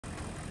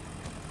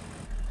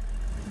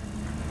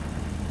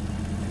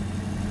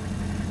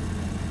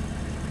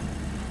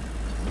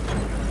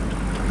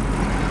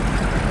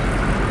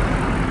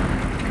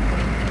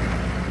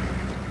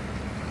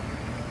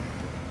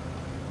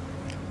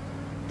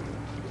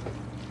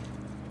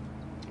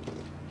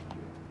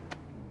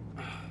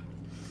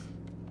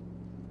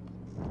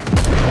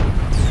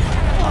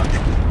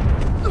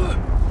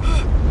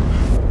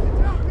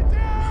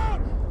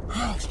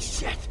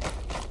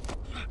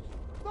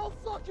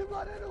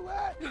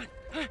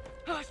God.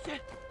 Oh,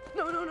 shit.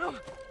 No, no, no.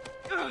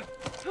 No,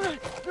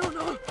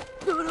 no.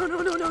 No, no,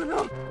 no, no, no,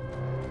 no.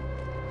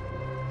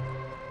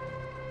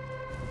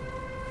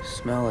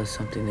 Smell is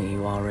something that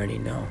you already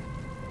know.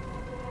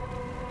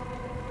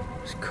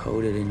 It's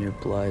coated in your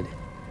blood.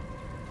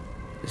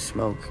 The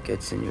smoke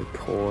gets in your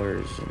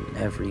pores and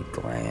every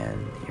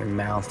gland. Your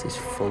mouth is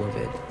full of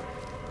it.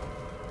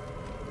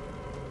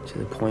 To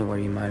the point where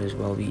you might as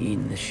well be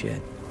eating the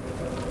shit.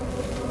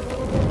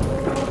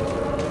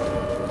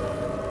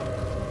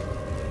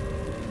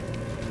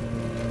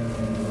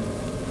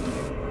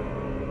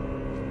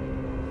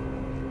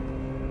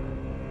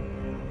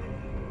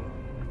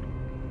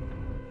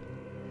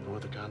 No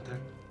other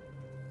contact?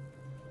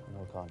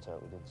 No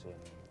contact, we didn't see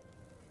anything.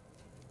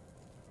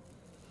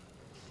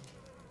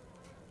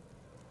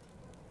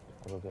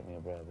 I'll go get me a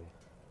Bradley.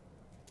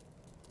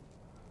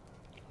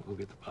 We'll go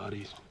get the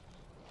bodies.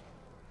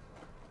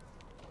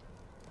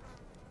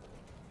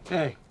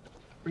 Hey,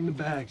 bring the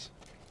bags.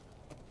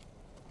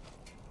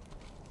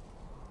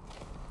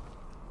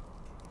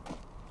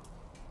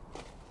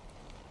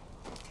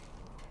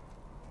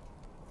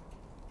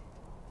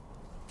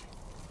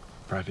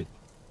 Private.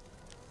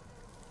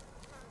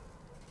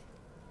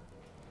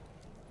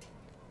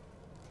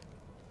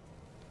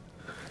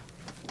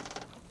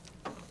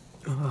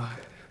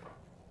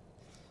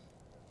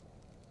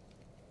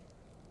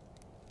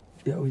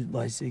 That was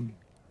blessing.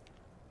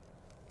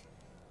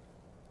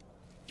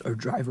 Our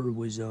driver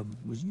was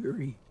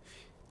Yuri.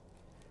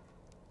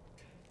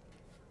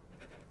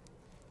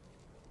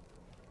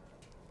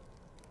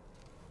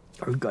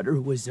 Our gunner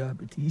was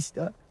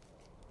Batista.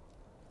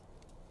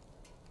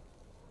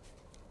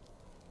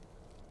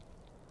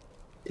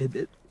 And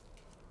then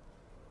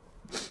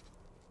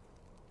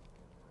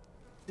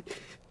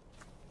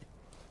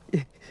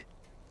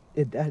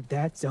and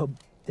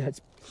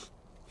that's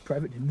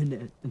Private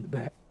Jimenez in the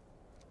back.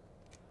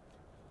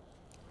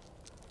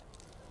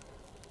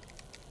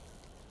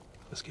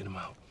 Let's get him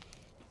out.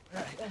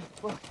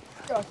 Fuck,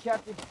 oh,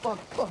 Captain, fuck,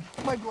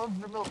 my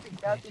gloves are melting,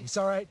 Captain. It's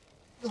all right.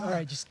 It's all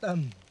right. Just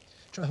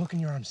try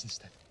hooking your arms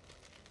instead.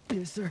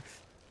 Yes, sir.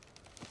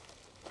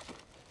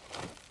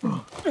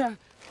 Yeah,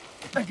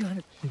 I got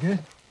it. You good?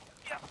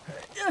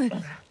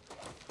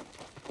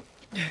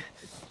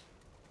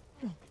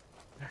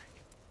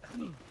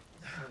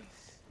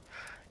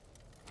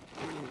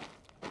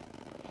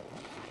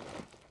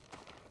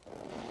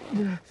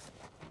 Yeah.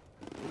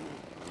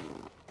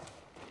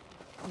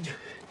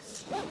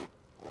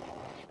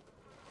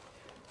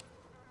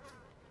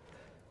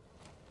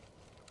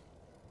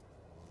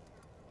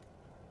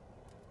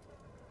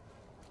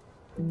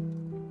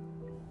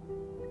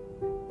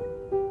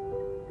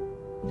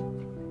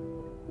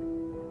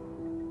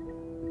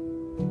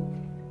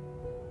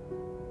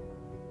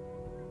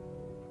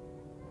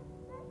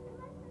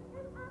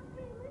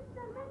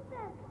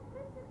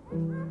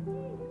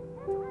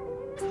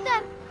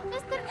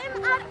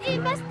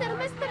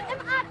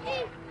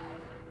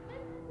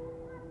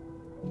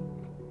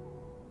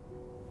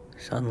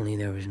 Suddenly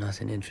there was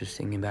nothing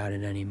interesting about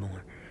it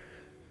anymore.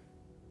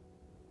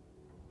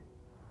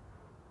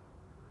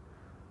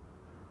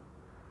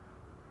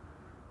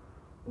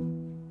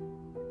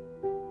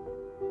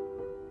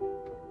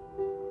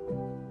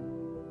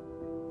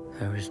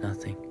 There was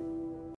nothing.